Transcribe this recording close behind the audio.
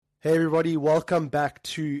Hey everybody, welcome back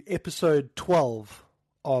to episode 12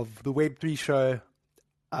 of the Web3 show.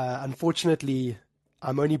 Unfortunately,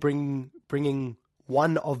 I'm only bringing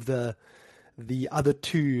one of the other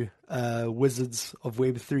two wizards of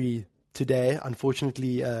Web3 today.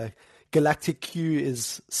 Unfortunately, Galactic Q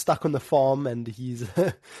is stuck on the farm and he's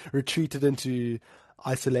retreated into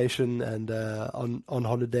isolation and on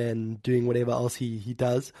holiday and doing whatever else he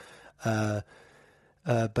does.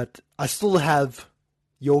 But I still have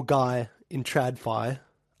your guy in TradFi,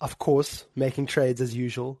 of course, making trades as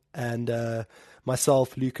usual, and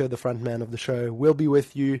myself, Luca, the front man of the show, will be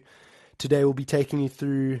with you today. We'll be taking you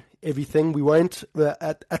through everything. We won't,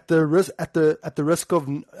 at the risk of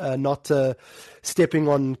not stepping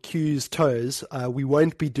on Q's toes, we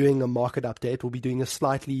won't be doing a market update. We'll be doing a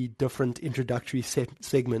slightly different introductory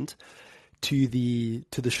segment to the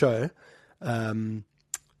show.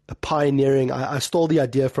 Pioneering. I stole the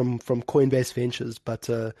idea from Coinbase Ventures, but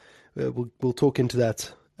we'll talk into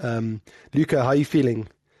that. Luca, how are you feeling,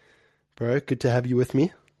 bro? Good to have you with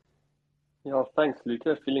me. Yeah, thanks,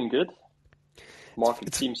 Luca. Feeling good.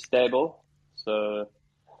 Market seems stable. So,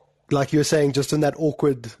 like you were saying, just in that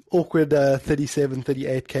awkward 37,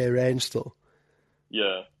 38K range still.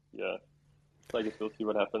 Yeah. So I guess we'll see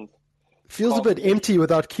what happens. Feels a bit empty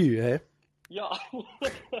without Q, eh? Yeah.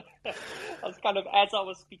 I was kind of, as I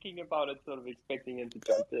was speaking about it, sort of expecting him to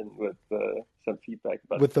jump in with some feedback.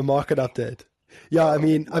 But with the market update. Yeah,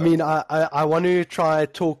 I want to try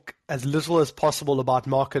talk as little as possible about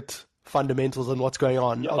market fundamentals and what's going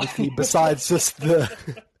on. Yeah. Obviously, besides just the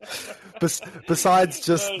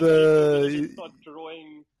start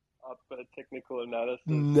drawing up a technical analysis.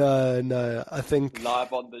 No. I think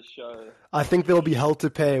live on the show. I think there'll be hell to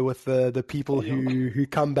pay with the people who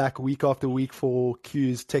come back week after week for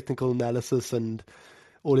Q's technical analysis and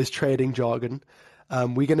all his trading jargon.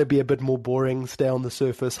 We're going to be a bit more boring, stay on the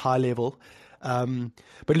surface, high level.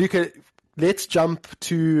 But Luca, let's jump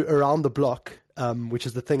to around the block, which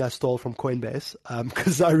is the thing I stole from Coinbase,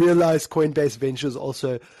 because I realized Coinbase Ventures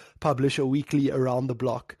also publish a weekly around the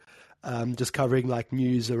block, just covering like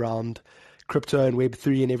news around crypto and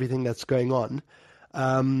Web3 and everything that's going on.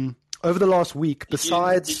 Over the last week, did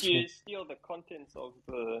you steal the contents of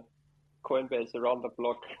the Coinbase around the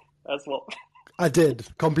block as well? I did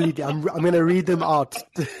completely. I'm going to read them out.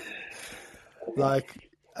 Like,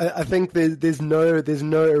 I think there's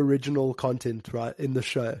no original content right in the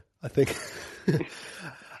show. I think.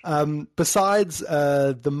 Besides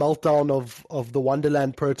the meltdown of the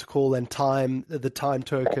Wonderland protocol and the time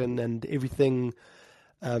token and everything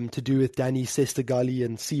to do with Danny Sestagali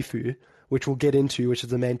and Sifu, which we'll get into, which is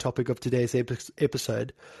the main topic of today's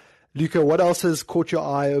episode. Luca, what else has caught your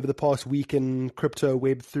eye over the past week in crypto,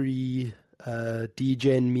 Web3,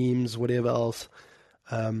 degen, memes, whatever else?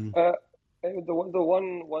 The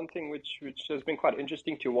one thing which has been quite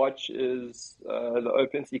interesting to watch is the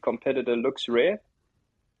OpenSea competitor Looks Rare.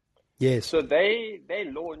 Yes. So they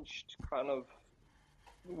launched kind of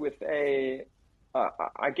with a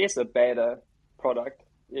beta product.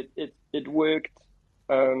 It worked.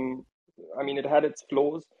 It had its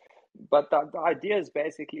flaws, but the idea is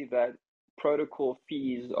basically that protocol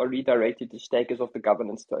fees are redirected to stakers of the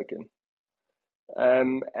governance token,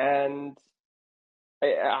 and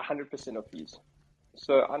 100% of fees.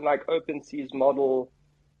 So unlike OpenSea's model,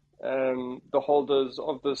 the holders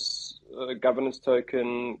of this governance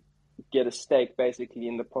token get a stake basically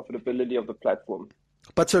in the profitability of the platform.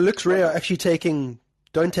 But so Looks Rare are actually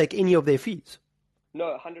don't take any of their fees.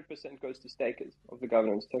 No, 100% goes to stakers of the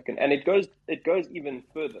governance token, and it goes even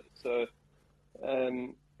further. So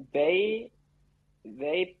they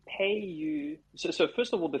pay you. So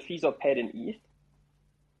first of all, the fees are paid in ETH,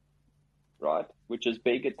 right? Which is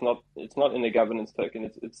big. It's not in the governance token.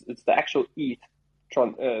 It's the actual ETH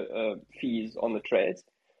fees on the trades,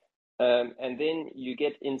 and then you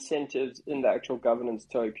get incentives in the actual governance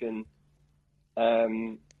token.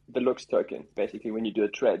 The Looks token, basically, when you do a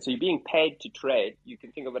trade. So you're being paid to trade. You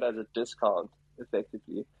can think of it as a discount,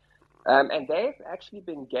 effectively. And they've actually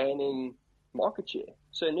been gaining market share.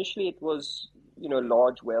 So initially it was,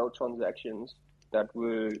 large whale transactions that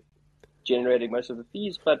were generating most of the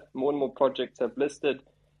fees, but more and more projects have listed.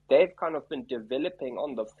 They've kind of been developing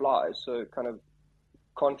on the fly. So kind of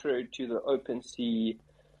contrary to the OpenSea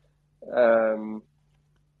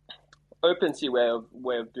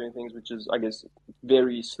way of doing things, which is, I guess,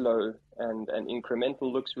 very slow and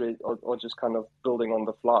incremental. Looks Rare or just kind of building on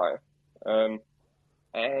the fly,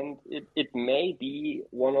 and it may be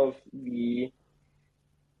one of the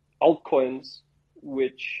altcoins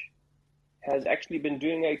which has actually been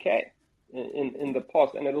doing okay in the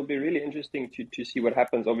past, and it'll be really interesting to see what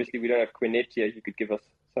happens. Obviously, we don't have Quinet here; he could give us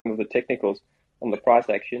some of the technicals on the price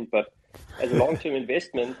action, but as a long-term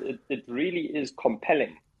investment, it really is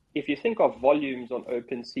compelling. If you think of volumes on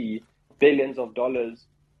OpenSea, billions of dollars,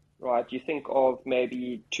 right? You think of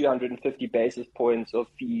maybe 250 basis points of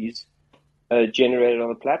fees generated on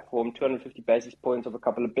the platform, 250 basis points of a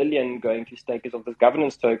couple of billion going to stakers of this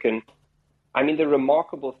governance token. I mean, the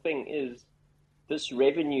remarkable thing is this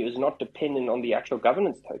revenue is not dependent on the actual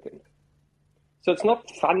governance token. So it's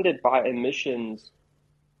not funded by emissions.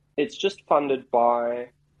 It's just funded by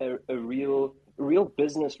a real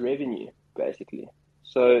business revenue, basically.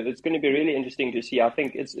 So it's going to be really interesting to see. I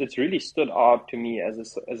think it's really stood out to me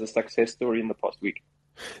as a success story in the past week.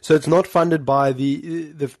 So it's not funded by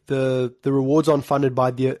the rewards aren't funded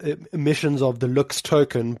by the emissions of the Lux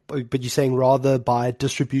token, but you're saying rather by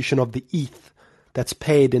distribution of the ETH that's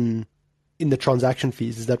paid in the transaction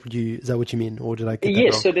fees. Is that what you mean, or did I get that wrong?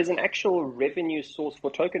 Yes. So there's an actual revenue source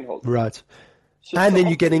for token holders. Right. And then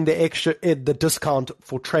you're getting the extra the discount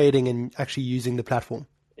for trading and actually using the platform.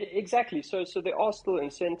 Exactly. So there are still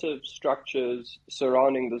incentive structures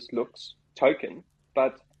surrounding this Lux token,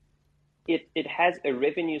 but it has a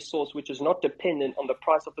revenue source which is not dependent on the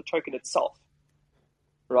price of the token itself,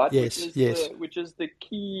 right? Yes, which is the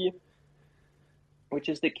key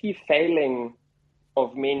failing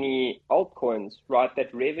of many altcoins, right?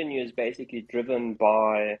 That revenue is basically driven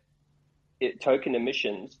by token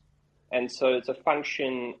emissions, and so it's a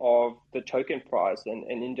function of the token price and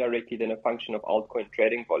indirectly then a function of altcoin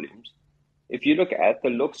trading volumes. If you look at the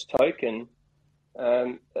Lux token,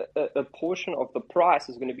 a portion of the price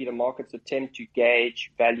is going to be the market's attempt to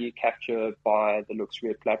gauge value capture by the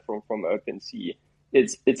LuxRare platform from OpenSea.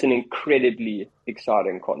 It's an incredibly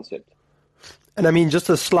exciting concept. And I mean, just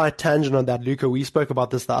a slight tangent on that, Luca. We spoke about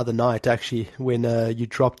this the other night, actually, when you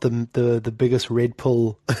dropped the biggest red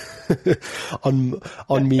pill on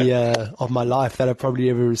me of my life that I've probably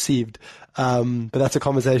ever received. But that's a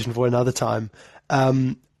conversation for another time.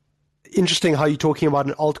 Interesting how you're talking about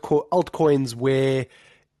an altcoins where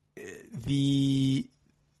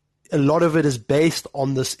a lot of it is based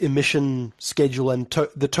on this emission schedule, and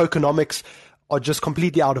the tokenomics are just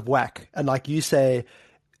completely out of whack. And like you say,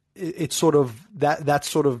 it's sort of that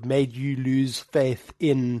sort of made you lose faith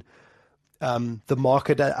in the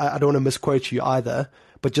market. I don't want to misquote you either,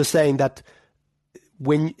 but just saying that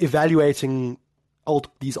when evaluating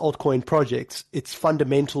these altcoin projects, it's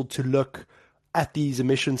fundamental to look at these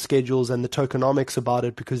emission schedules and the tokenomics about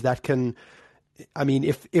it, because that can, I mean,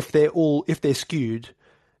 if they're skewed,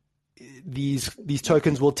 these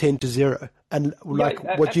tokens will tend to zero. And like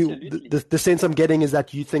the sense I'm getting is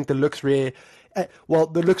that you think the LuxRare, the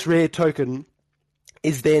LuxRare token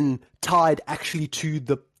is then tied actually to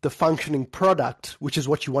the functioning product, which is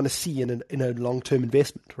what you want to see in a long-term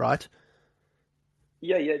investment, right?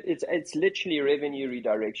 Yeah, it's literally revenue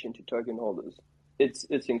redirection to token holders. It's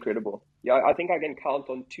incredible. Yeah, I think I can count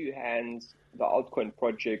on two hands the altcoin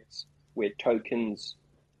projects where tokens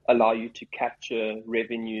allow you to capture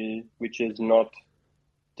revenue which is not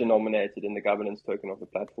denominated in the governance token of the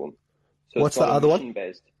platform. So what's the other one?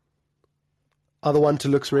 Based. Other one to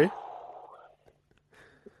LuxRare?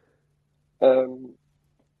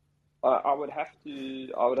 I would have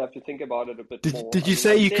to think about it a bit more. Did you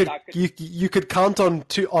say you could count on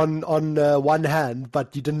one hand,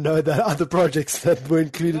 but you didn't know the other projects that were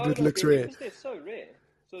included with LuxRare? Because they're so rare.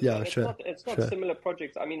 So yeah, it's not similar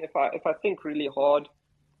projects. I mean, if I think really hard,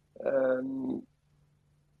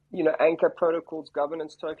 Anchor Protocol's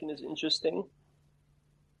governance token is interesting,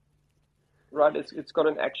 right? It's got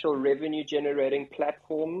an actual revenue generating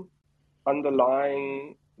platform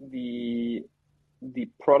underlying the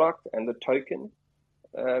product and the token.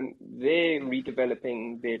 They're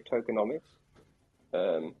redeveloping their tokenomics,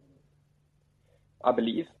 I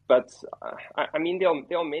believe. But I mean, there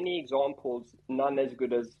are many examples, none as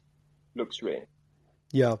good as LuxRare.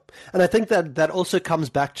 Yeah, and I think that also comes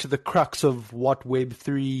back to the crux of what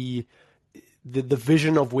Web3, the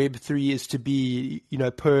vision of Web3 is to be,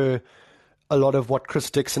 per a lot of what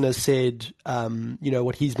Chris Dixon has said,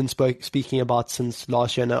 what he's been speaking about since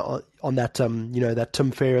last year on that, that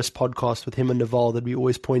Tim Ferriss podcast with him and Naval that we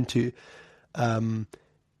always point to. I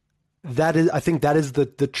think that is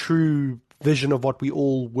the true vision of what we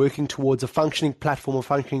all working towards, a functioning platform, a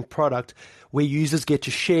functioning product where users get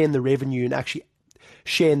to share in the revenue and actually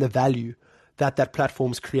share in the value that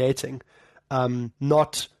platform's creating,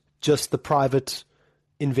 not just the private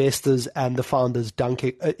investors and the founders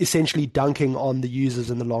essentially dunking on the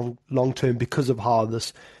users in the long term because of how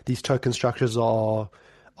these token structures are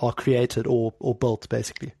created or built,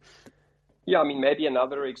 basically. Yeah, I mean, maybe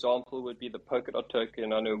another example would be the Polkadot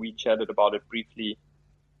token. I know we chatted about it briefly.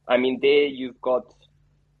 I mean, there you've got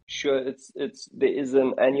Sure, there is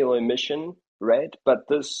an annual emission rate, but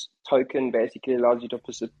this token basically allows you to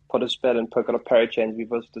participate in Polkadot parachains.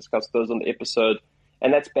 We've also discussed those on the episode,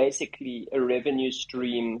 and that's basically a revenue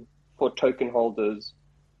stream for token holders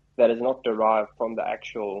that is not derived from the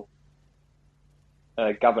actual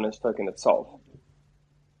governance token itself.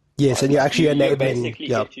 Yes, Right? and you're Like actually you enabling. basically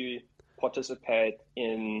Yeah. get to participate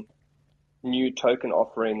in new token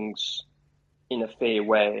offerings in a fair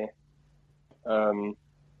way.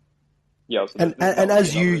 Yeah, so And that and would be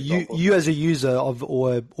as another example. you as a user of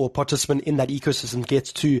or participant in that ecosystem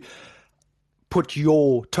gets to put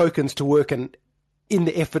your tokens to work and in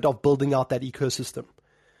the effort of building out that ecosystem,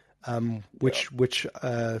 Yeah. which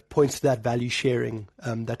points to that value sharing,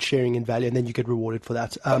 that sharing in value, and then you get rewarded for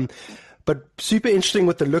that. But super interesting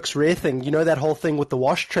with the Looks Rare thing. You know that whole thing with the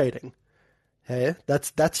wash trading. Hey,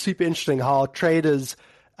 that's super interesting. How traders,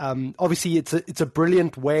 obviously, it's a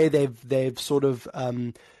brilliant way they've sort of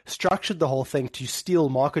structured the whole thing to steal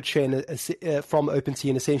market share from OpenSea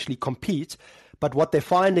and essentially compete. But what they're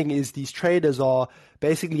finding is these traders are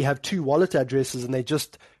basically have two wallet addresses and they're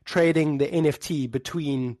just trading the NFT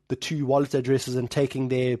between the two wallet addresses and taking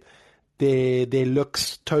their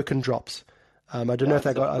looks token drops. I don't know Yeah, if I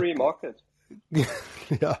it's a got. free market.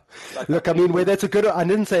 Yeah. Like Look, I mean, whether it's a good I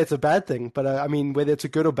didn't say it's a bad thing, but I mean, whether it's a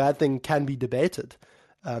good or bad thing can be debated.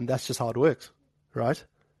 That's just how it works, right?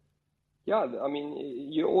 yeah, I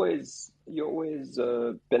mean, you always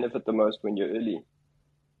benefit the most when you're early.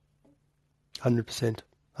 100%.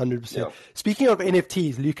 100%. Yeah. Speaking of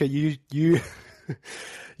NFTs, Luca,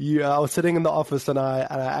 I was sitting in the office and I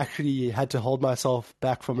actually had to hold myself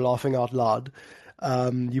back from laughing out loud.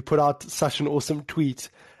 You put out such an awesome tweet,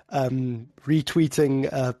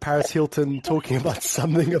 retweeting Paris Hilton talking about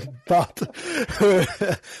something about her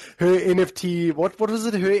NFT. What was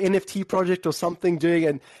it? Her NFT project or something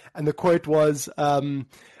doing, and the quote was, the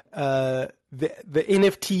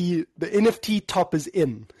NFT top is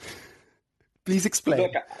in. Please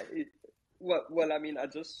explain. Look, I mean, I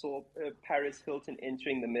just saw Paris Hilton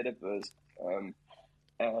entering the metaverse,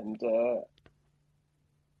 and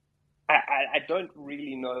I don't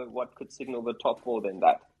really know what could signal the top more than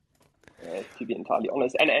that, to be entirely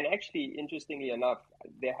honest. And actually, interestingly enough,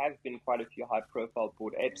 there have been quite a few high-profile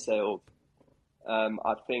Bored Ape sales.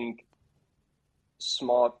 I think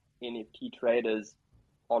smart NFT traders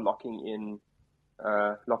are locking in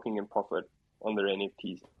profit on their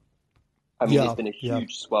NFTs. I mean, there's been a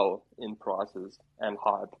huge swell in prices and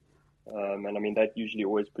hype, and I mean that usually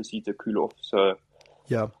always precedes a cool off. So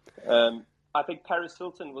yeah, I think Paris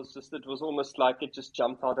Hilton it was almost like it just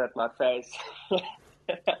jumped out at my face.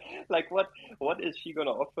 Like what is she gonna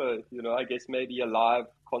offer? You know, I guess maybe a live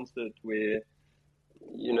concert where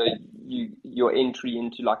your entry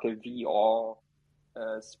into like a VR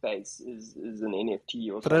space is an NFT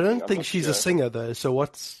or something. But I don't think not she's sure. a singer though. So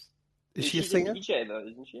is she a She's singer? a DJ though,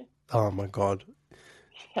 isn't she? Oh my God.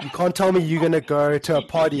 You can't tell me you're going to go to a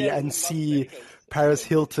party DJs and in Las see Vegas. Paris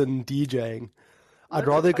Hilton DJing. No, I'd it's a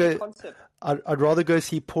rather funny go. concept. I'd rather go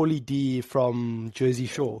see Paulie D from Jersey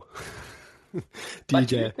Shore But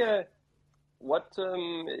DJ. Luca,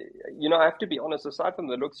 I have to be honest, aside from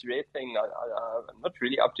the Looks Rare thing, I'm not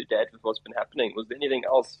really up to date with what's been happening. Was there anything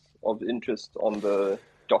else of interest on the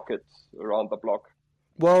docket around the block?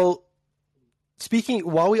 Well,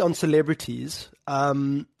 while we're on celebrities, I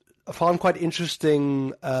found quite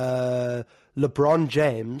interesting. LeBron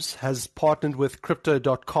James has partnered with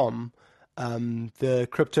Crypto.com, the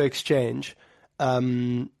crypto exchange,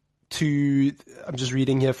 I'm just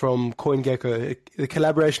reading here from CoinGecko. The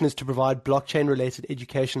collaboration is to provide blockchain-related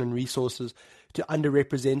education and resources to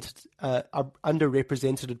underrepresented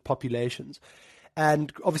populations.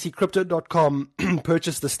 And obviously, Crypto.com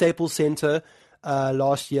purchased the Staples Center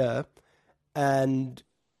last year, and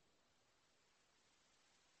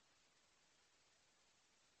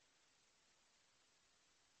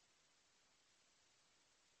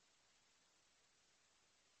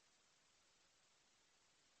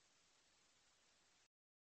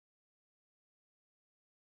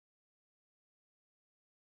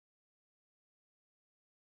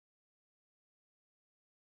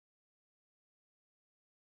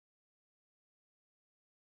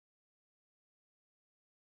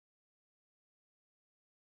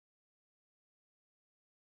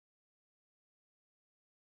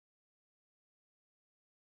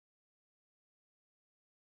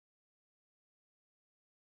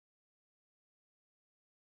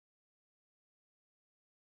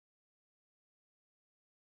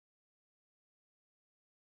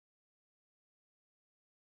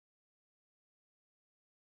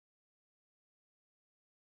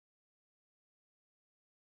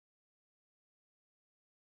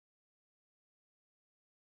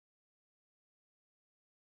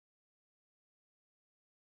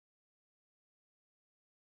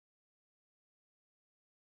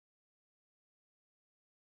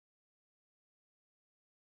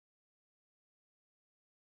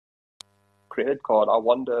credit card. I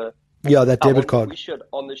wonder. Yeah, that debit card. We should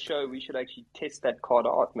on the show. We should actually test that card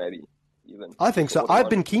out, maybe even. I think so. I've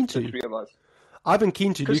been keen to. The three of us. I've been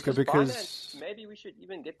keen to, Luca, because Binance, maybe we should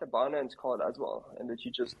even get the Binance card as well, and that you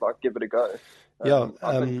just give it a go.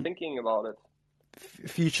 I've been thinking about it.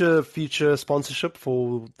 Future sponsorship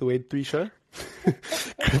for the Web3 show.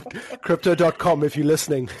 Crypto.com, if you're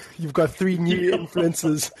listening, you've got 3 new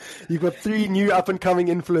influencers. You've got 3 new up and coming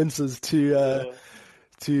influencers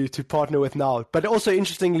to partner with now. But also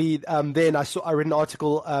interestingly, then I read an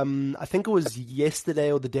article, I think it was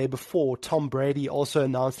yesterday or the day before, Tom Brady also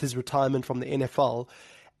announced his retirement from the NFL,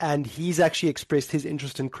 and he's actually expressed his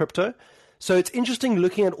interest in crypto. So it's interesting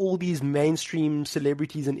looking at all these mainstream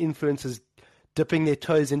celebrities and influencers dipping their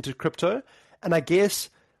toes into crypto. And I guess,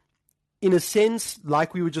 in a sense,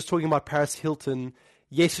 like we were just talking about Paris Hilton,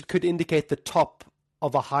 yes, it could indicate the top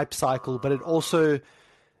of a hype cycle, but it also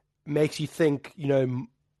makes you think,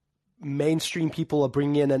 mainstream people are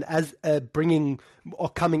bringing in and as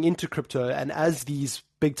coming into crypto, and as these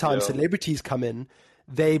big time celebrities come in,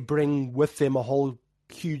 they bring with them a whole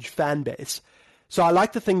huge fan base. So I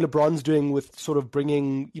like the thing LeBron's doing with sort of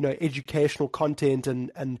bringing, educational content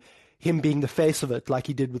and him being the face of it, like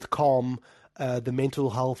he did with Calm, the mental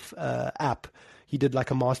health app. He did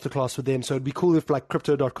like a masterclass with them. So it'd be cool if like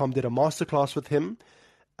Crypto.com did a masterclass with him,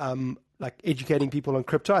 like educating people on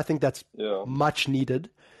crypto. I think that's much needed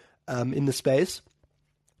in the space.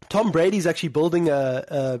 Tom Brady's actually building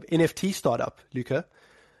a NFT startup, Luca.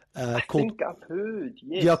 I think I've heard,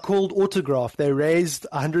 yes. Yeah, called Autograph. They raised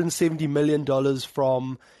 $170 million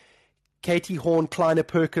from Katie Horn, Kleiner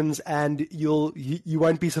Perkins, and you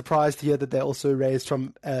won't be surprised to hear that they also raised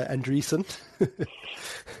from Andreessen.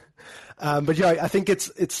 But yeah, I think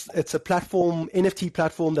it's a platform, NFT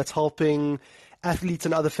platform, that's helping athletes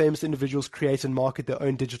and other famous individuals create and market their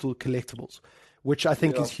own digital collectibles, which I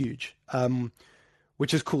think is huge,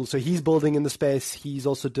 which is cool. So he's building in the space. He's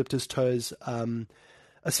also dipped his toes.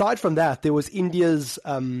 Aside from that, there was India's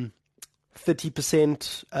 30%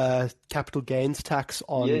 capital gains tax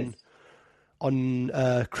on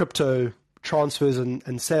crypto transfers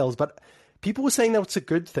and sales. But people were saying that it's a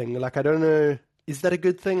good thing. Like, I don't know, is that a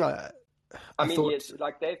good thing? I mean, yes,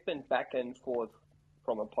 like they've been back and forth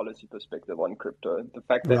from a policy perspective on crypto. The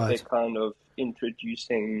fact that they're kind of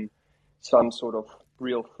introducing some sort of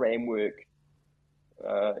real framework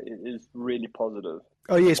is really positive.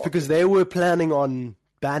 Oh, yes, because they were planning on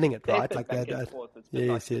banning it, right? Like that. It's been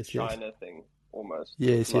like the China thing almost.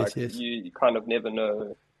 Yes. You kind of never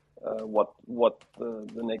know what the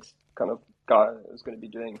next kind of guy is going to be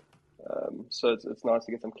doing. So it's nice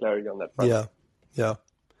to get some clarity on that front. Yeah.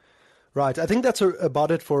 Right. I think that's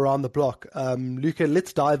about it for Around the Block. Luca,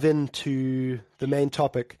 let's dive into the main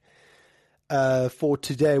topic for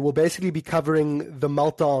today. We'll basically be covering the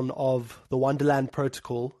meltdown of the Wonderland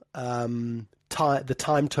protocol, the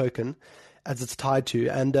time token, as it's tied to.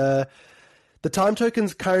 And the time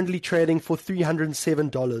token's currently trading for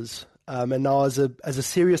 $307. And now as a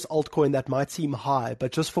serious altcoin, that might seem high,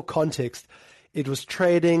 but just for context, it was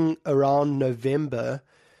trading around November,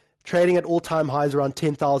 trading at all-time highs around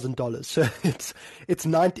 $10,000. So it's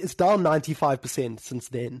down 95% since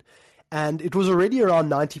then. And it was already around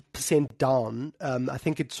 90% down. I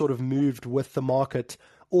think it sort of moved with the market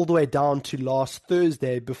all the way down to last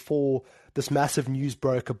Thursday before this massive news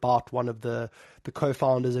broke about one of the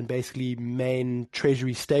co-founders and basically main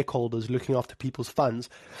treasury stakeholders looking after people's funds.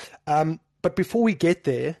 But before we get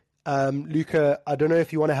there, Luca, I don't know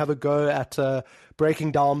if you want to have a go at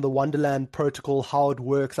breaking down the Wonderland protocol, how it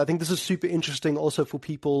works. I think this is super interesting also for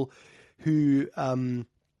people who want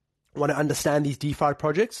to understand these DeFi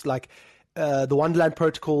projects. Like the Wonderland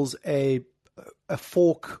protocol's a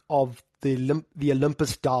fork of the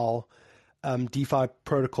Olympus DAO DeFi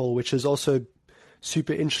protocol, which is also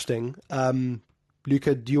super interesting.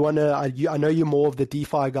 Luca, do you want to? I know you're more of the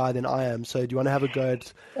DeFi guy than I am, so do you want to have a go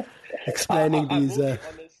at explaining these? I will be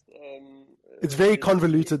honest, it's very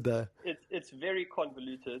convoluted, though. It's very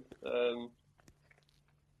convoluted.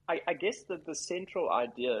 I guess that the central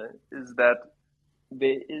idea is that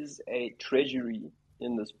there is a treasury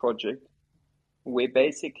in this project where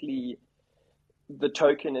basically the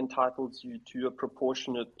token entitles you to a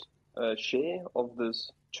proportionate share of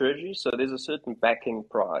this treasury. So there's a certain backing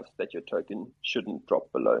price that your token shouldn't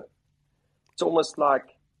drop below. It's almost like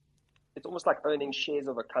owning shares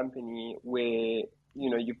of a company where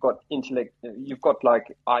you've got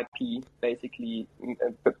like IP, basically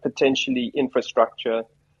potentially infrastructure.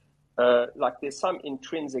 Like there's some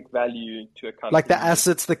intrinsic value to a company, like the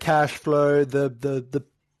assets, the cash flow, the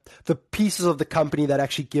pieces of the company that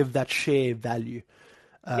actually give that share value.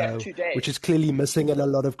 today. which is clearly missing in a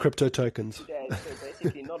lot of crypto tokens. Today, so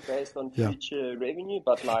basically not based on Yeah. future revenue,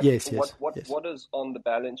 but like Yes. what is on the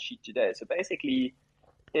balance sheet today. So basically,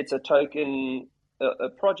 it's a token, a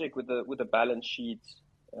project with a balance sheet,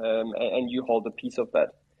 and you hold a piece of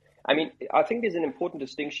that. I mean, I think there's an important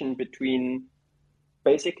distinction between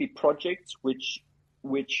basically projects which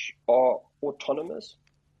are autonomous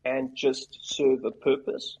and just serve a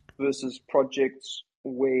purpose versus projects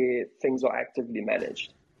where things are actively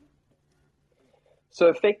managed. So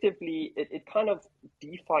effectively, it kind of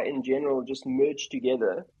DeFi in general just merged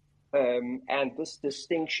together, and this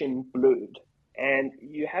distinction blurred. And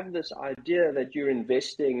you have this idea that you're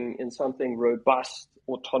investing in something robust,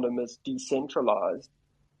 autonomous, decentralized,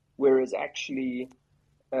 whereas actually,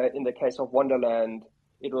 in the case of Wonderland,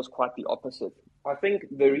 it was quite the opposite. I think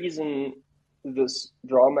the reason this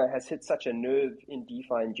drama has hit such a nerve in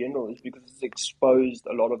DeFi in general is because it's exposed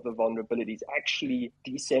a lot of the vulnerabilities. Actually,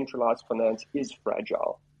 decentralized finance is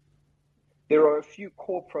fragile. There are a few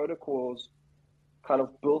core protocols kind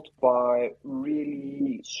of built by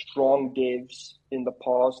really strong devs in the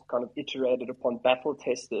past, kind of iterated upon, battle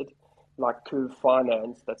tested, like Curve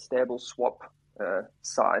Finance, that stable swap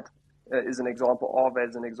side is an example, Aave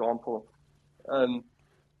as an example.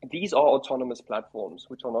 These are autonomous platforms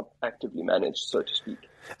which are not actively managed, so to speak.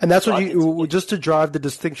 And that's what just to drive the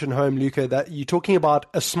distinction home, Luca, that you're talking about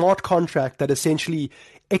a smart contract that essentially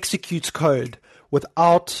executes code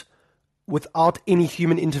without any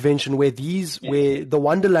human intervention, where the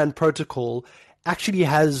Wonderland protocol actually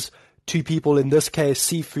has two people, in this case,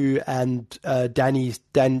 Sifu and Daniele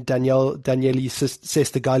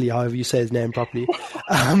Sestagali, however you say his name properly.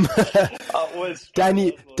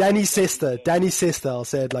 Danny Sesta, I'll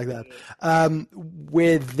say it like that.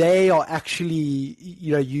 Where they are actually,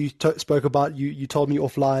 you spoke about, you told me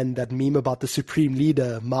offline that meme about the supreme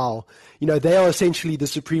leader, Mao. They are essentially the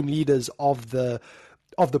supreme leaders of the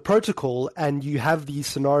protocol, and you have these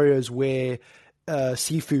scenarios where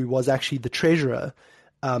Sifu was actually the treasurer.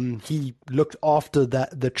 He looked after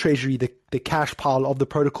the treasury, the cash pile of the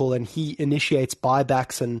protocol, and he initiates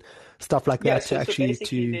buybacks and stuff like that so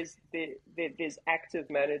there's active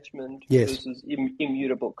management versus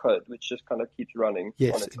immutable code, which just kind of keeps running.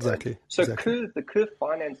 Yes, on its exactly. own. So exactly. the Curve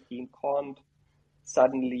Finance team can't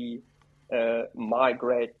suddenly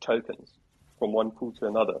migrate tokens from one pool to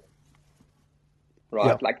another, right?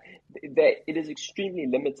 Yeah. Like it is extremely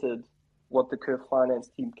limited what the Curve Finance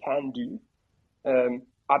team can do.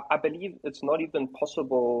 I believe it's not even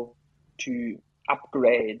possible to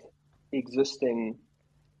upgrade existing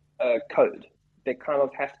code. They kind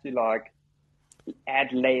of have to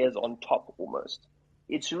add layers on top almost.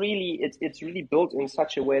 It's really built in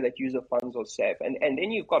such a way that user funds are safe. And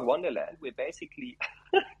then you've got Wonderland, where basically,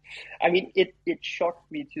 I mean, it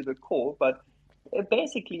shocked me to the core, but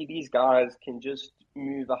basically these guys can just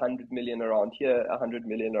move 100 million around here, 100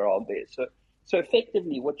 million around there. So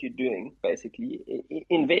effectively what you're doing, basically,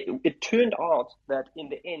 it turned out that in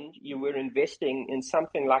the end, you were investing in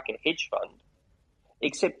something like a hedge fund,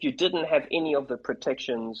 except you didn't have any of the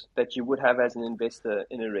protections that you would have as an investor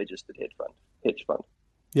in a registered hedge fund.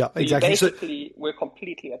 Yeah, so exactly. Basically, we're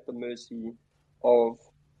completely at the mercy of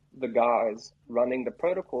the guys running the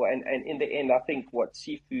protocol. And in the end, I think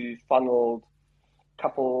Sifu funneled a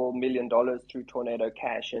couple $1 million through Tornado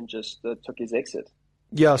Cash and just took his exit.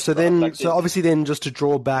 Yeah, so obviously then just to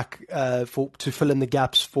draw back to fill in the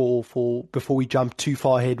gaps for before we jump too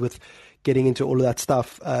far ahead with getting into all of that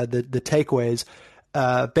stuff, the takeaways.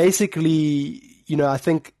 Basically, I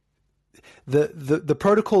think the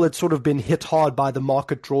protocol had sort of been hit hard by the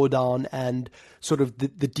market drawdown and sort of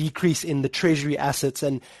the decrease in the treasury assets,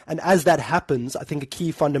 and as that happens, I think a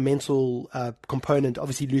key fundamental component.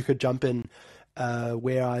 Obviously, Luca, jump in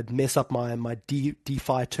where I'd mess up my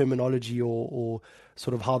DeFi terminology or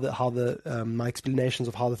sort of how the my explanations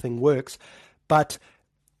of how the thing works. But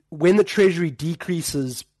when the treasury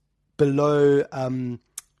decreases below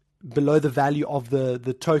the value of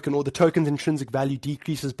the token, or the token's intrinsic value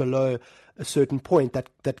decreases below a certain point,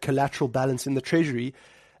 that collateral balance in the treasury,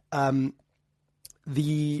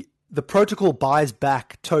 the protocol buys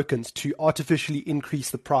back tokens to artificially increase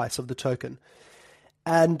the price of the token,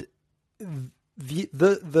 and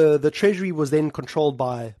the treasury was then controlled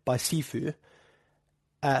by Sifu,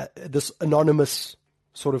 this anonymous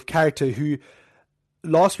sort of character who,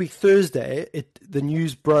 last week Thursday, the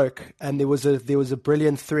news broke, and there was a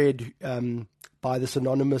brilliant thread by this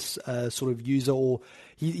anonymous sort of user, or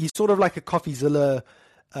he's sort of like a CoffeeZilla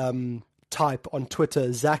type on Twitter,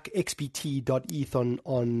 ZachXBT.eth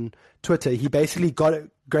on Twitter. He basically got a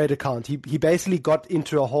great account. He basically got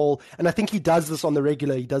into a whole, and I think he does this on the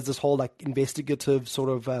regular. He does this whole like investigative sort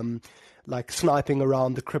of like sniping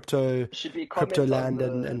around the crypto land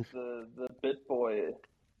and the BitBoy.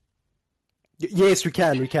 Yes, we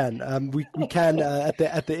can. We can at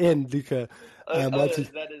the end, Luca. Is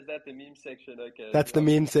that the meme section? Okay. That's the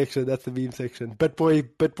meme section.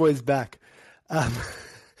 BitBoy's back.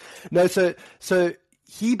 No, so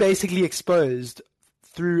he basically exposed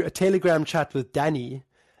through a Telegram chat with Danny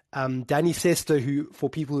Sester, who,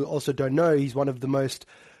 for people who also don't know, he's one of the most,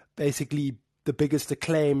 basically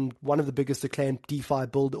one of the biggest acclaimed DeFi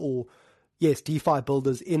builders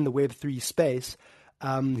in the Web3 space,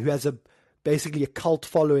 who has basically a cult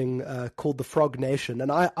following called the Frog Nation.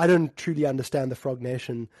 And I don't truly understand the Frog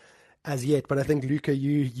Nation as yet, but I think, Luca,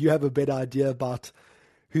 you have a better idea about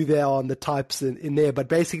who they are and the types in there. But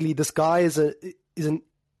basically, this guy is an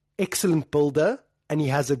excellent builder, and he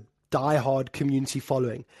has a diehard community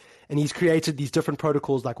following. And he's created these different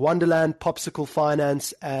protocols like Wonderland, Popsicle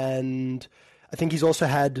Finance, and I think he's also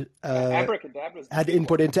had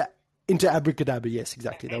input into Abracadabra. Yes,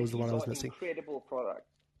 exactly. That was the one I was missing. Incredible product.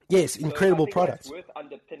 Yes, incredible products. That's worth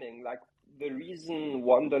underpinning. Like, the reason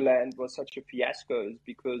Wonderland was such a fiasco is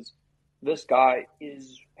because this guy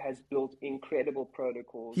has built incredible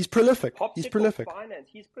protocols. He's prolific.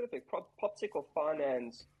 Popsicle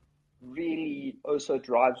Finance really also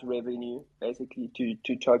drives revenue, basically,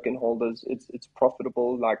 to token holders. It's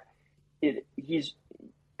profitable. Like, he's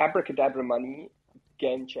Abracadabra money,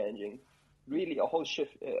 game changing. Really a whole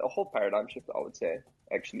paradigm shift, I would say,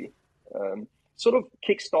 actually. Sort of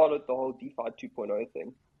kickstarted the whole DeFi 2.0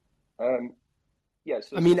 thing. So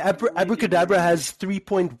I mean, Abracadabra has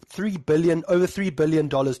 $3.3 billion, over $3 billion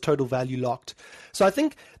total value locked. So I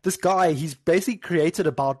think this guy, he's basically created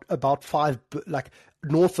about north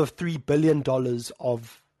of $3 billion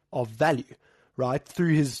of value, right?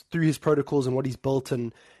 Through his protocols and what he's built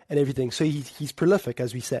and everything. So he's prolific,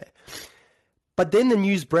 as we say. But then the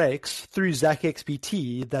news breaks through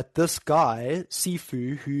ZachXBT that this guy,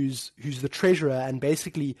 Sifu, who's the treasurer and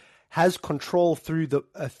basically has control through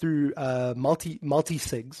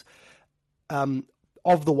multi-sigs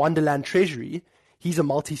of the Wonderland treasury. He's a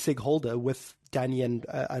multi-sig holder with Danny and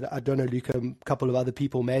I don't know, Luca, a couple of other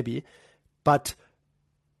people maybe, but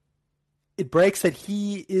it breaks that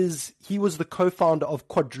he was the co-founder of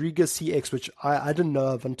Quadriga CX, which I didn't know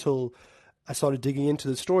of until I started digging into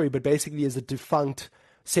the story, but basically is a defunct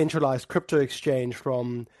centralized crypto exchange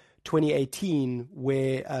from 2018,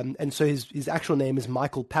 where and so his actual name is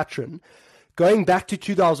Michael Patron. Going back to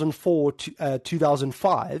 2004 to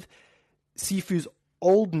 2005, Sifu's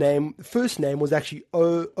first name was actually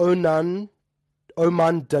Oman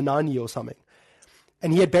Danani or something,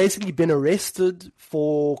 and he had basically been arrested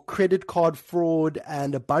for credit card fraud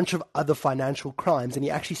and a bunch of other financial crimes, and he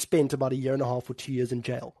actually spent about 1.5 years or 2 years in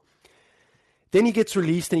jail. Then he gets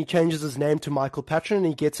released and he changes his name to Michael Patron, and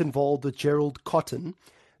he gets involved with Gerald Cotton,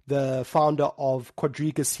 the founder of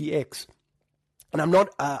Quadriga CX. And I'm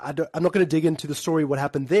not going to dig into the story what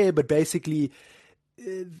happened there, but basically,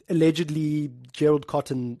 allegedly Gerald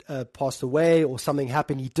Cotton passed away or something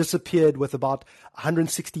happened. He disappeared with about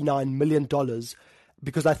 $169 million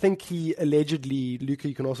because I think he allegedly, Luca,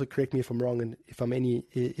 you can also correct me if I'm wrong and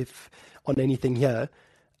if on anything here.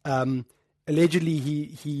 Allegedly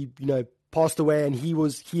he passed away, and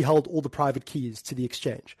he held all the private keys to the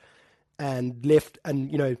exchange and left,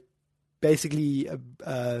 and basically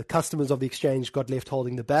customers of the exchange got left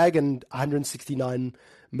holding the bag, and $169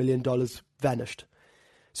 million vanished.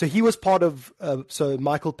 So he was part of so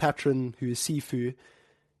Michael Patron, who is Sifu,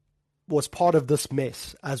 was part of this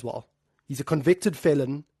mess as well. He's a convicted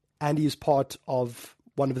felon, and he is part of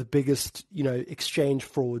one of the biggest exchange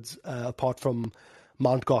frauds apart from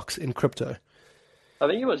Mt. Gox in crypto. I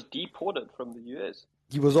think he was deported from the US.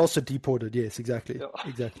 He was also deported. Yes, exactly,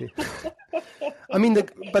 exactly. I mean,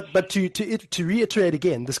 but to reiterate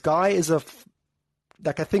again, this guy is I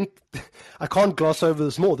think I can't gloss over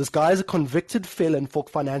this more. This guy is a convicted felon for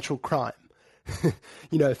financial crime.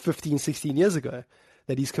 15, 16 years ago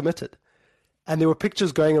that he's committed, and there were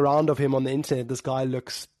pictures going around of him on the internet. This guy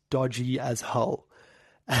looks dodgy as hell,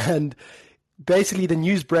 and basically the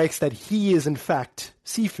news breaks that he is in fact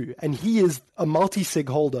Sifu, and he is a multi-sig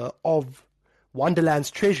holder of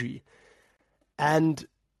Wonderland's treasury. And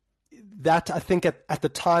that, I think at the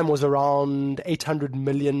time, was around $800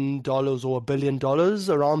 million or $1 billion,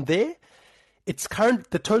 around there.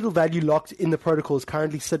 The total value locked in the protocol is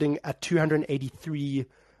currently sitting at $283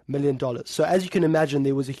 million. So as you can imagine,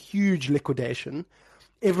 there was a huge liquidation,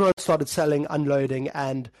 everyone started selling, unloading,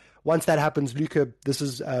 and once that happens, Luca, this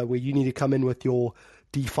is where you need to come in with your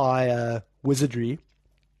DeFi wizardry.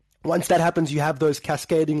 Once that happens, you have those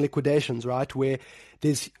cascading liquidations, right, where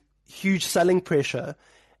there's huge selling pressure,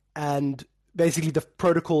 and basically the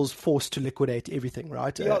protocol's forced to liquidate everything,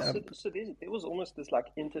 right? Yeah, so there was almost this like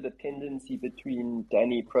interdependency between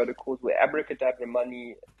Danny protocols where Abracadabra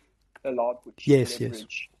money allowed for cheap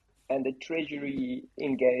leverage, and the treasury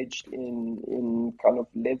engaged in kind of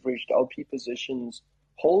leveraged LP positions.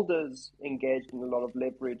 Holders engaged in a lot of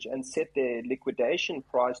leverage and set their liquidation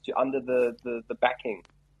price to under the backing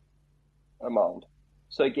amount.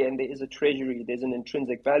 So again, there is a treasury, there's an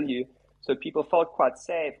intrinsic value. So people felt quite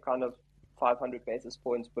safe, kind of 500 basis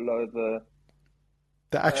points below the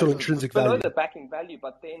actual intrinsic value, below the backing value.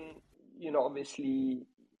 But then, obviously,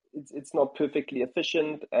 it's not perfectly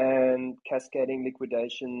efficient, and cascading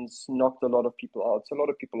liquidations knocked a lot of people out. So a lot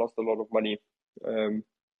of people lost a lot of money.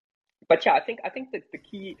 But yeah, I think that the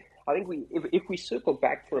key, if we circle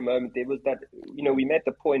back for a moment, there was that, we made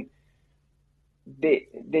the point,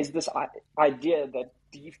 there's this idea that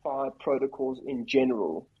DeFi protocols in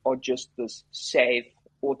general are just this safe,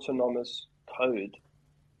 autonomous code.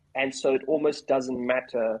 And so it almost doesn't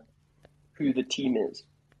matter who the team is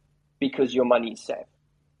because your money is safe.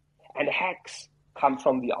 And hacks come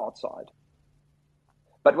from the outside.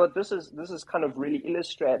 But what this is kind of really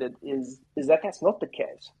illustrated is that that's not the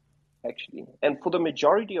case, actually. And for the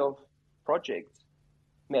majority of projects,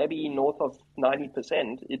 maybe north of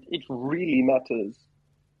 90%, it really matters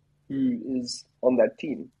who is on that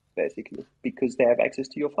team, basically, because they have access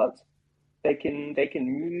to your funds. They can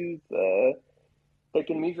move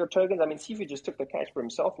your tokens. I mean, Sifu just took the cash for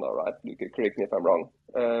himself now, right? Luca, correct me if I'm wrong.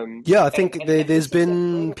 I think there's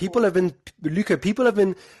been people have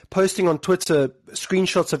been posting on Twitter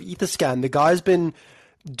screenshots of Etherscan. The guy's been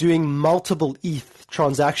doing multiple ETH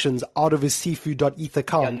transactions out of his Sifu.eth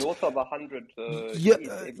account. Yeah, north of 100.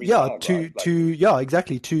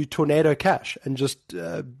 Exactly, to Tornado Cash, and just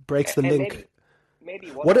breaks the link. Maybe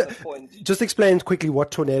one of the points. Just explain quickly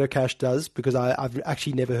what Tornado Cash does, because I've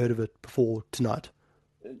actually never heard of it before tonight.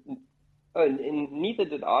 Neither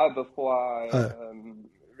did I before I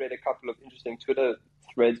read a couple of interesting Twitter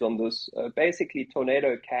threads on this. Basically,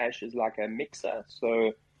 Tornado Cash is like a mixer,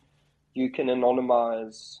 so you can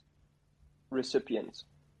anonymize recipients.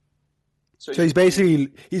 So he's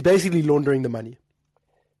basically laundering the money.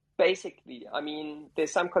 Basically, I mean,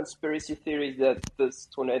 there's some conspiracy theories that this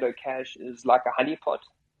Tornado Cash is like a honeypot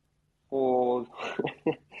for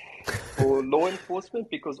for law enforcement,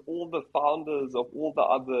 because all the founders of all the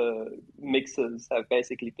other mixers have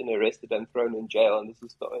basically been arrested and thrown in jail, and this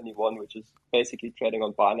is the only one which is basically trading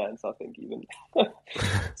on Binance, I think, even.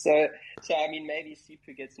 So I mean, maybe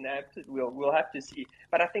Sifu gets nabbed. We'll have to see.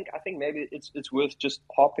 But I think maybe it's worth just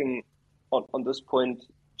hopping on this point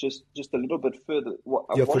just a little bit further. One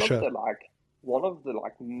of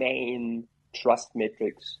the main trust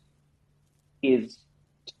metrics is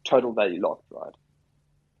total value locked, right?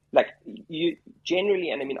 Like you generally,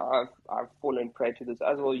 and I mean, I've fallen prey to this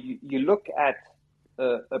as well. You look at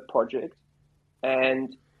a project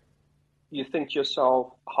and you think to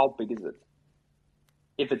yourself, how big is it?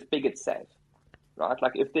 If it's big, it's safe, right?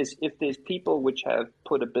 Like if there's people which have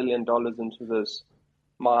put $1 billion into this,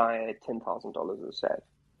 my $10,000 is safe,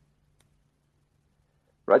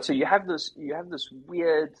 right? So you have this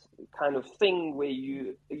weird kind of thing where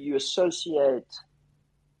you associate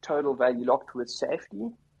total value locked with safety.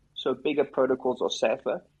 So bigger protocols are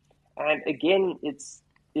safer, and again, it's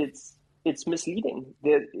misleading.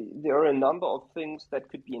 There are a number of things that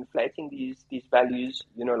could be inflating these values.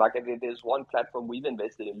 Like there's one platform we've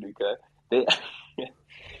invested in, Luca.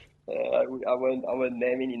 I won't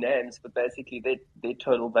name any names, but basically their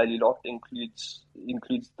total value locked includes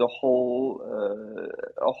the whole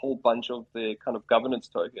a whole bunch of the kind of governance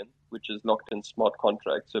token, which is locked in smart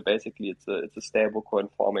contracts. So basically it's a stable coin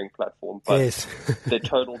farming platform, but yes. the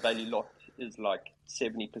total value locked is like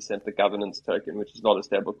 70% the governance token, which is not a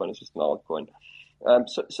stable coin, it's just an altcoin.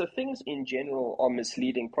 So things in general are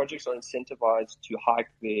misleading. Projects are incentivized to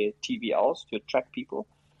hike their TVLs to attract people,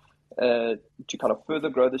 to kind of further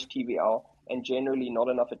grow this TVL, and generally not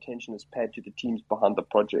enough attention is paid to the teams behind the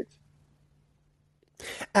project.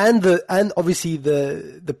 And obviously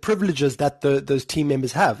the privileges that those team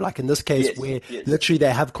members have, like in this case, where literally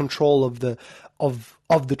they have control of the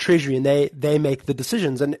treasury, and they make the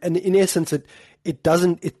decisions, and in essence it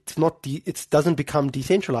doesn't become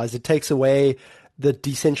decentralized. It takes away the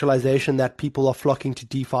decentralization that people are flocking to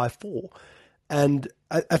DeFi for. And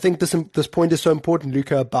I think this point is so important,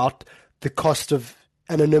 Luca, about the cost of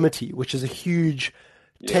anonymity, which is a huge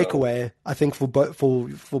takeaway, I think, for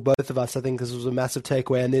both of us. I think this was a massive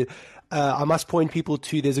takeaway. And I must point people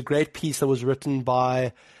to, there's a great piece that was written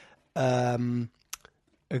by a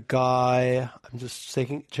guy, I'm just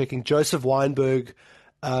checking, Joseph Weinberg.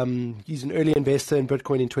 He's an early investor in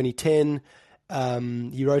Bitcoin in 2010.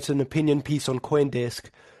 He wrote an opinion piece on CoinDesk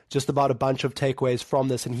just about a bunch of takeaways from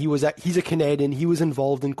this. And he's a Canadian. He was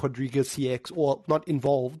involved in Quadriga CX, or not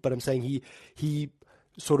involved, but I'm saying he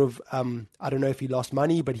sort of, I don't know if he lost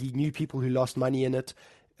money, but he knew people who lost money in it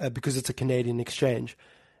because it's a Canadian exchange.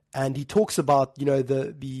 And he talks about,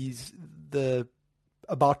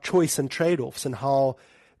 about choice and trade-offs, and how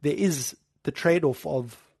there is the trade-off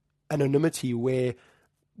of anonymity, where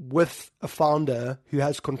with a founder who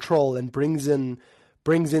has control and brings in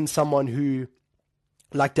someone who,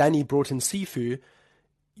 like Danny brought in Sifu,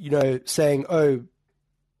 saying,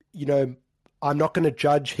 I'm not going to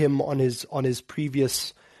judge him on his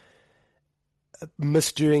previous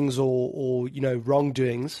misdoings or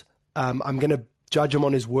wrongdoings. I'm going to judge him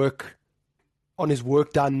on his work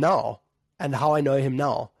done now and how I know him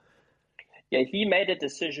now. Yeah, he made a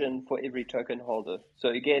decision for every token holder. So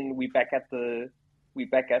again, we back at the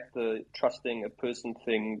trusting a person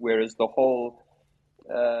thing, whereas the whole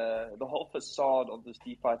facade of this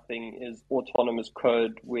DeFi thing is autonomous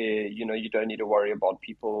code, where you don't need to worry about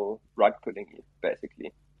people rug pulling you,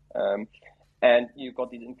 basically. And you've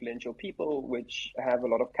got these influential people which have a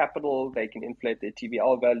lot of capital. They can inflate their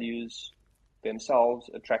TVL values themselves,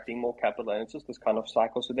 attracting more capital, and it's just this kind of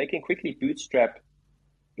cycle. So they can quickly bootstrap,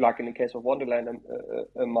 like in the case of Wonderland,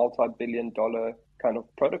 a multi-billion-dollar kind of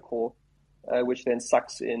protocol, which then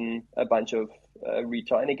sucks in a bunch of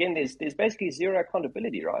retail. And again, there's basically zero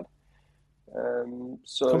accountability, right?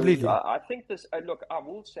 So completely. I think this. Look, I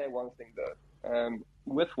will say one thing though.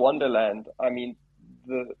 With Wonderland, I mean,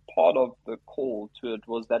 the part of the call to it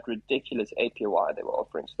was that ridiculous APY they were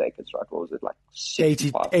offering stakers, right? What was it, like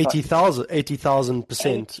 80,000%?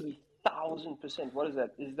 80,000%. What is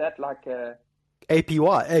that? Is that like a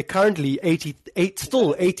APY? Currently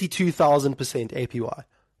 82,000% APY.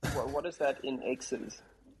 What is that in X's?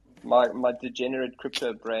 My degenerate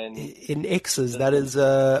crypto brain. In X's, that is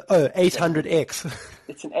 800X.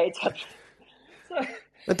 It's an 800. So,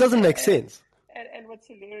 that doesn't make sense. And what's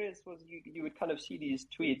hilarious was you would kind of see these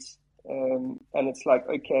tweets, and it's like,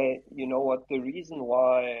 okay, you know what? The reason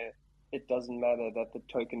why it doesn't matter that the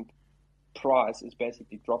token price is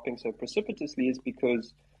basically dropping so precipitously is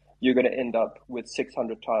because you're going to end up with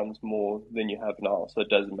 600 times more than you have now. So it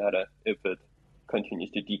doesn't matter if it continues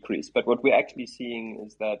to decrease. But what we're actually seeing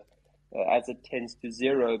is that as it tends to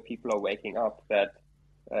zero, people are waking up that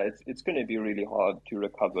it's going to be really hard to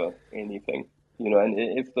recover anything. And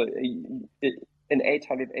if an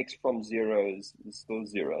 800x from zero is still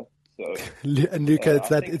zero. So, and Luca, it's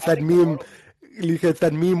that meme. Luca, it's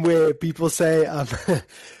that meme where people say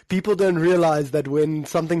people don't realize that when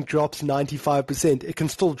something drops 95%, it can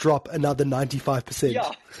still drop another 95%.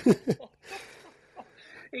 Yeah.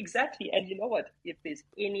 Exactly. And you know what? If there's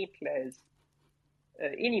any place,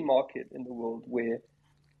 any market in the world where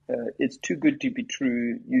it's too good to be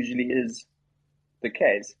true, usually is the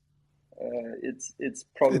case. It's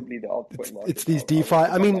probably the altcoin market. It's these DeFi.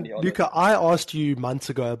 I mean, Luca, I asked you months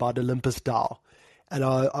ago about Olympus DAO, and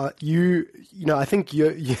I think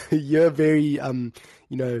you're very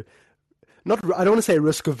not, I don't want to say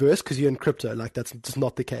risk averse because you're in crypto, like that's just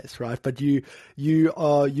not the case, right? But you've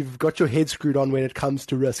got your head screwed on when it comes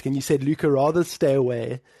to risk, and you said, Luca, rather stay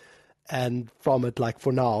away and from it, like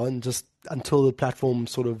for now, and just until the platform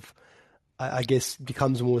sort of, I guess,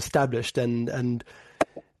 becomes more established. And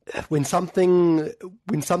when something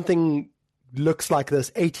looks like this,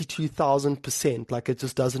 82,000%, like it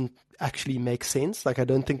just doesn't actually make sense. Like I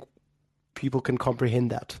don't think people can comprehend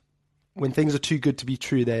that. When things are too good to be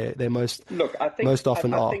true, they most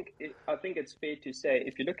often are. I think it's fair to say,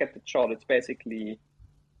 if you look at the chart, it's basically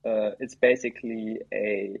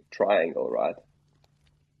a triangle, right?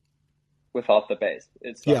 Without the base,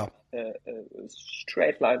 it's like a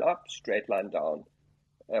straight line up, straight line down.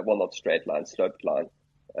 Well, not straight line, sloped line.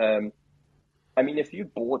 I mean, if you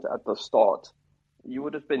bought at the start, you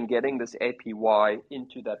would have been getting this APY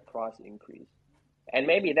into that price increase. And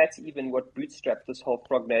maybe that's even what bootstrapped this whole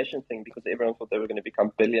Frog Nation thing, because everyone thought they were going to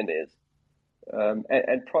become billionaires.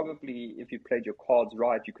 And probably if you played your cards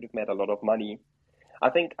right, you could have made a lot of money.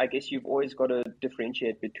 I guess you've always got to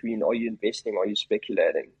differentiate between, are you investing, or are you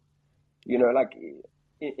speculating? Like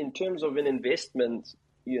in terms of an investment,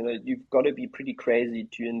 you've got to be pretty crazy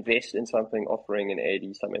to invest in something offering an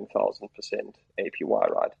 80-something thousand% APY,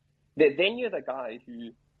 right? Then you're the guy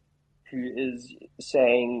who who is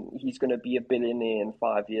saying he's going to be a billionaire in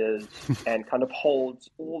 5 years and kind of holds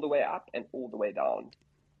all the way up and all the way down.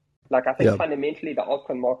 Like, I think fundamentally the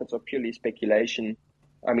altcoin markets are purely speculation.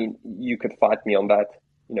 I mean, you could fight me on that.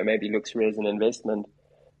 Maybe it looks rare as an investment,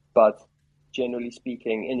 but generally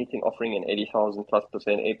speaking, anything offering an 80,000+ %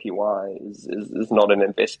 APY is not an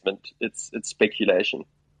investment. It's speculation.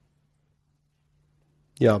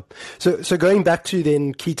 Yeah. So going back to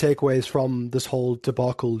then key takeaways from this whole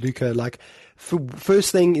debacle, Luca, like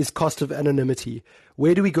first thing is cost of anonymity.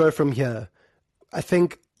 Where do we go from here? I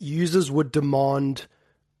think users would demand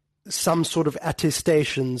some sort of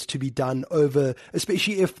attestations to be done over,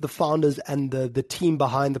 especially if the founders and the team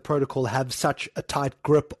behind the protocol have such a tight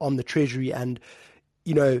grip on the treasury, and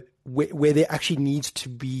where there actually needs to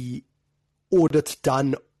be audits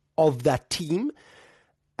done of that team.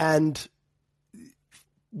 And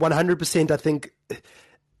 100%, I think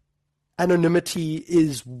anonymity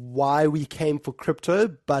is why we came for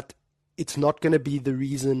crypto, but it's not going to be the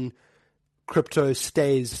reason crypto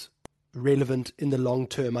stays relevant in the long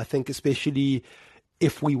term. I think especially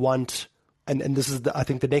if we want, and this is I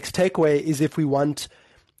think the next takeaway is, if we want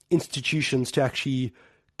institutions to actually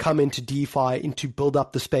come into DeFi and to build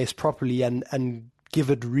up the space properly and give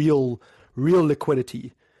it real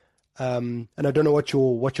liquidity. And I don't know what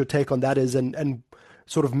your take on that is, and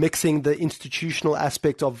sort of mixing the institutional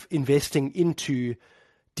aspect of investing into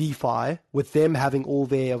DeFi with them having all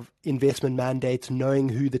their investment mandates, knowing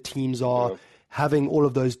who the teams are, having all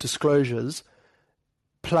of those disclosures,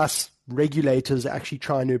 plus regulators actually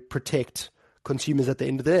trying to protect consumers at the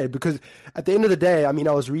end of the day. Because at the end of the day, I mean,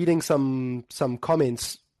 I was reading some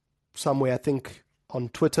comments somewhere, I think on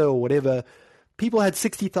Twitter or whatever, people had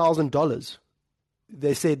 $60,000.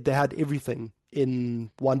 They said they had everything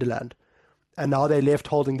in Wonderland. And now they're left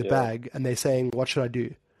holding the bag, and they're saying, what should I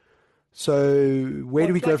do? So where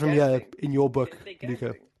do we go from here in your book,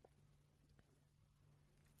 Luca?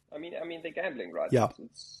 I mean, they're gambling, right? Yeah.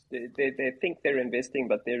 They think they're investing,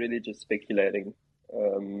 but they're really just speculating.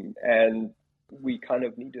 And we kind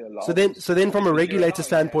of need to allow. So then from a regulator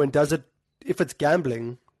standpoint, does it, if it's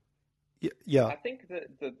gambling, yeah. I think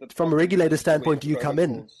the from a regulator standpoint, do you come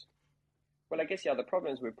in? Well, I guess, the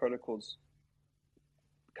problem is where protocols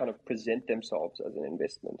kind of present themselves as an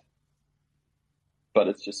investment, but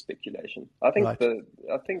it's just speculation. I think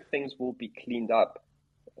I think things will be cleaned up.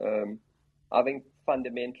 I think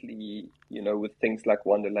fundamentally, with things like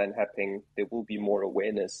Wonderland happening, there will be more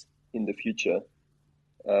awareness in the future.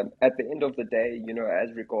 At the end of the day,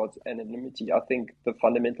 as regards anonymity, I think the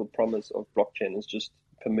fundamental promise of blockchain is just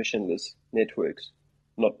permissionless networks,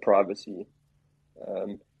 not privacy.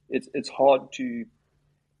 It's hard to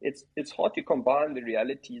combine the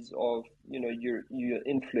realities of your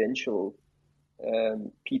influential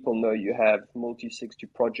people know you have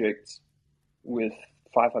multi-60 projects with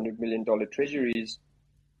 $500 million treasuries.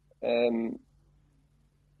 You're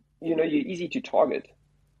easy to target,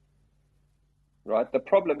 right? The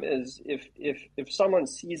problem is if someone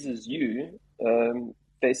seizes you,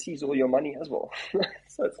 they seize all your money as well.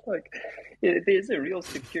 So it's like there's a real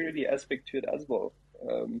security aspect to it as well.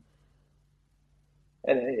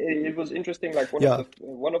 And it was interesting, like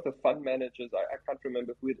one of the fund managers, I can't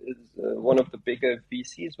remember who it is, one of the bigger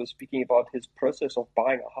VCs was speaking about his process of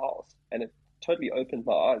buying a house. And it totally opened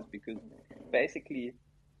my eyes, because basically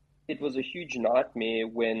it was a huge nightmare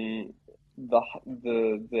when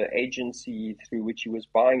the agency through which he was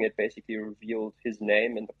buying it basically revealed his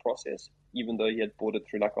name in the process, even though he had bought it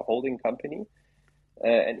through like a holding company.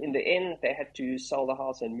 And in the end, they had to sell the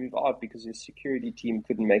house and move out because his security team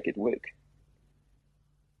couldn't make it work.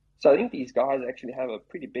 So I think these guys actually have a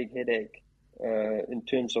pretty big headache in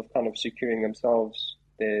terms of kind of securing themselves,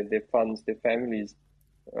 their funds, their families.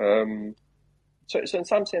 So in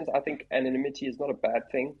some sense, I think anonymity is not a bad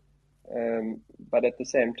thing. But at the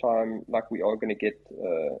same time, we are going to get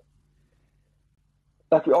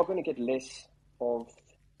less of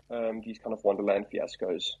these kind of Wonderland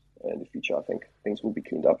fiascos in the future. I think things will be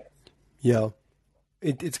cleaned up. Yeah,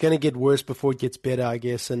 it's going to get worse before it gets better, I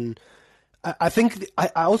guess. And I think I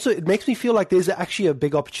also, it makes me feel like there's actually a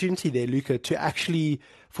big opportunity there, Luca, to actually,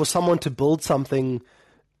 for someone to build something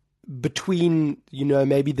between,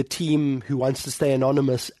 maybe the team who wants to stay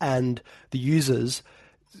anonymous and the users.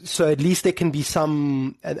 So at least there can be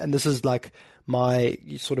some, and this is like my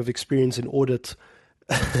sort of experience in audit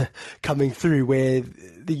coming through, where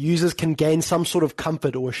the users can gain some sort of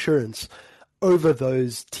comfort or assurance over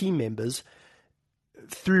those team members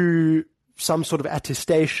through some sort of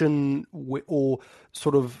attestation or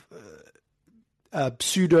sort of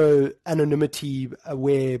pseudo anonymity,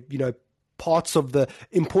 where,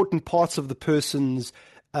 important parts of the person's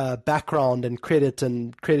background and credit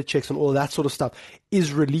checks and all that sort of stuff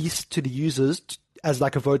is released to the users as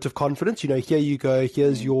like a vote of confidence. Here you go,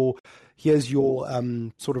 here's your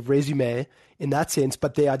sort of resume in that sense,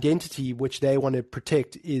 but their identity, which they want to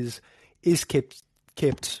protect, is kept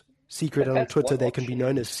secret. And on Twitter they can be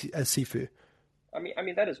known as Sifu. I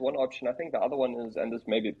mean that is one option. I think the other one is, and this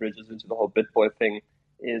maybe bridges into the whole BitBoy thing,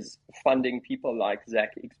 is funding people like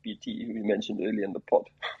Zach XBT, who we mentioned earlier in the pod.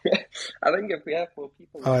 I think if we have more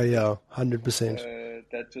people, 100%,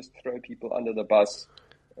 that just throw people under the bus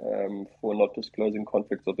for not disclosing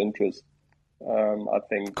conflicts of interest, I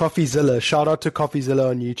think CoffeeZilla. Shout out to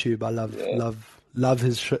CoffeeZilla on YouTube. I love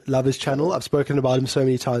his channel. I've spoken about him so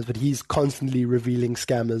many times, but he's constantly revealing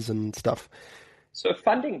scammers and stuff. So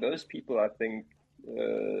funding those people, I think,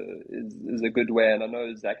 is a good way. And I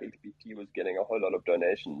know Zach XBT was getting a whole lot of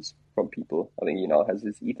donations from people. I think he now has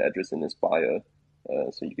his ETH address in his bio,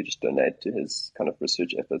 so you could just donate to his kind of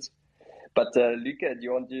research efforts. But Luca, do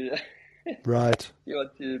you want to right? You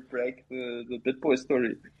want to break the BitBoy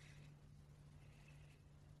story?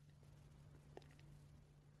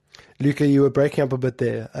 Luca, you were breaking up a bit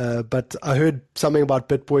there, but I heard something about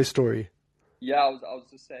BitBoy story. Yeah, I was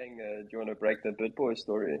just saying, do you want to break the BitBoy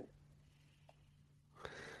story?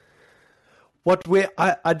 Where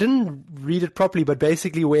I didn't read it properly, but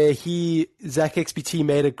basically where Zach XBT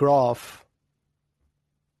made a graph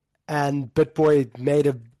and BitBoy made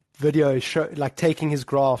a video like taking his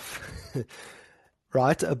graph,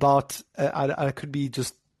 right? About, I could be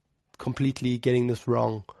just completely getting this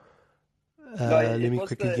wrong. Let me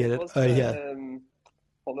quickly get it. Yeah.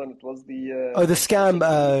 Hold on, it was the... the scam...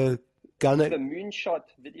 the moonshot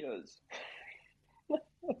videos.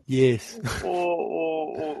 Yes.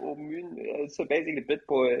 or moon. So basically,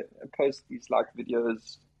 BitBoy posts these like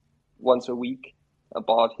videos once a week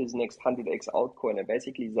about his next 100x altcoin, and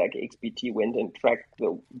basically Zach XBT went and tracked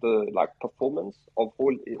the like performance of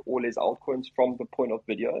all his altcoins from the point of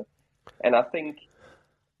video, and I think.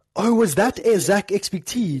 Oh, was that Zach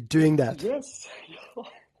XBT doing that? Yes.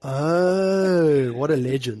 Oh, what a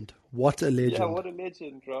legend! What a legend! Yeah, what a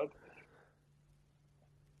legend, right?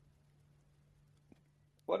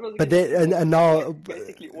 But then, and now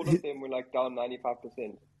basically all of them were like down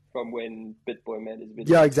 95% from when BitBoy made his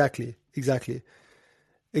video. Yeah, exactly.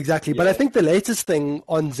 Yeah. But I think the latest thing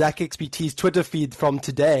on Zach XBT's Twitter feed from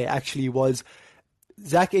today actually was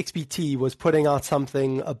Zach XBT was putting out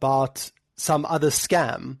something about some other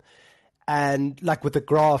scam, and like with a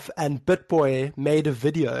graph, and BitBoy made a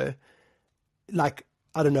video like,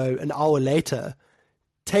 I don't know, an hour later,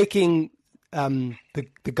 taking the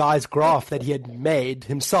guy's graph that he had made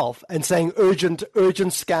himself and saying urgent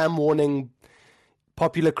scam warning,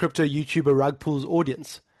 popular crypto YouTuber rug pulls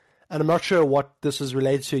audience. And I'm not sure what this is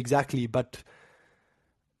related to exactly, but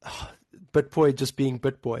BitBoy just being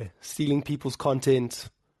BitBoy, stealing people's content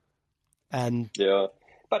and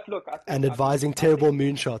but look, advising terrible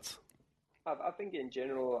moonshots. I think in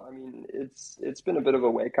general, I mean, it's been a bit of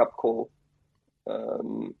a wake up call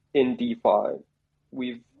in DeFi.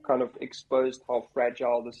 We've kind of exposed how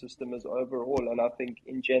fragile the system is overall, and I think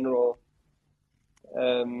in general,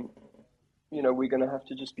 we're going to have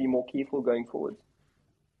to just be more careful going forward.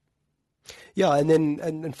 Yeah,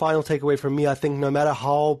 and final takeaway from me, I think no matter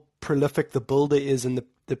how prolific the builder is and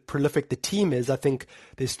the prolific the team is, I think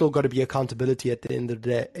there's still got to be accountability at the end of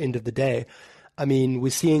the day. I mean, we're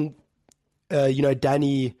seeing,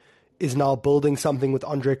 Danny is now building something with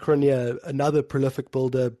Andre Cronje, another prolific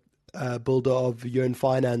builder of Yearn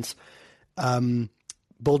Finance,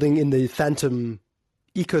 building in the Phantom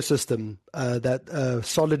ecosystem, that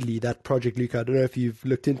solidly, that project, Luca. I don't know if you've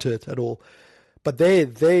looked into it at all, but they're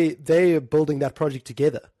building that project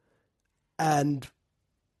together, and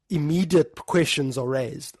immediate questions are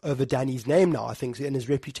raised over Danny's name now, I think, and his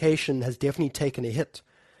reputation has definitely taken a hit.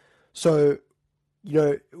 So,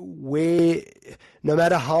 no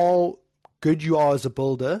matter how good you are as a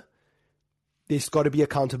builder, there's got to be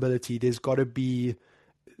accountability. There's got to be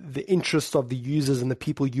the interests of the users and the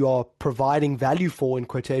people you are providing value for, in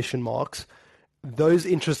quotation marks. Those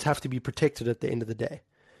interests have to be protected at the end of the day.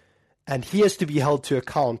 And he has to be held to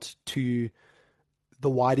account to the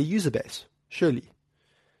wider user base, surely.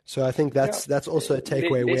 So I think that's also a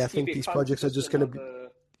takeaway where I think these projects are just going to be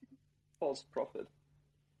false profit.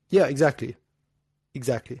 Yeah, exactly.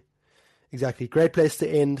 Great place to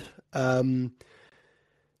end.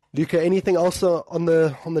 Luca, anything else on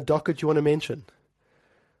the docket you want to mention?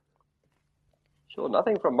 Sure,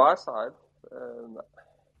 nothing from my side.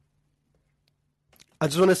 I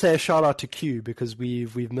just want to say a shout out to Q because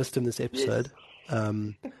we've missed him this episode.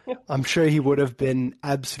 Yes. I'm sure he would have been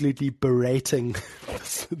absolutely berating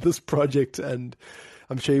this project, and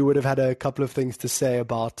I'm sure you would have had a couple of things to say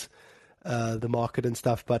about the market and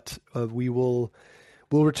stuff, but we'll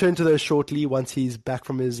return to those shortly once he's back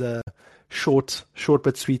from his short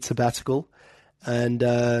but sweet sabbatical. And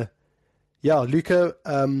Luca,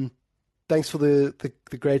 thanks for the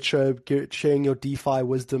great show, sharing your DeFi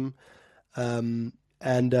wisdom. And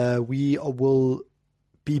we will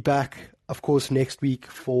be back, of course, next week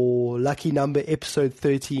for Lucky Number episode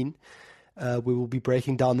 13. We will be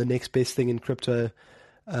breaking down the next best thing in crypto.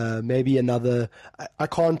 Maybe another. I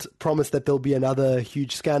can't promise that there'll be another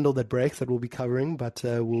huge scandal that breaks that we'll be covering, but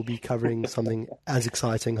we'll be covering something as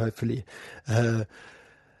exciting, hopefully.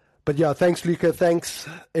 But yeah, thanks, Luca. Thanks,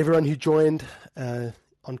 everyone who joined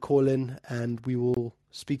on call-in, and we will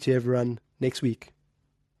speak to everyone next week.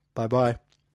 Bye-bye.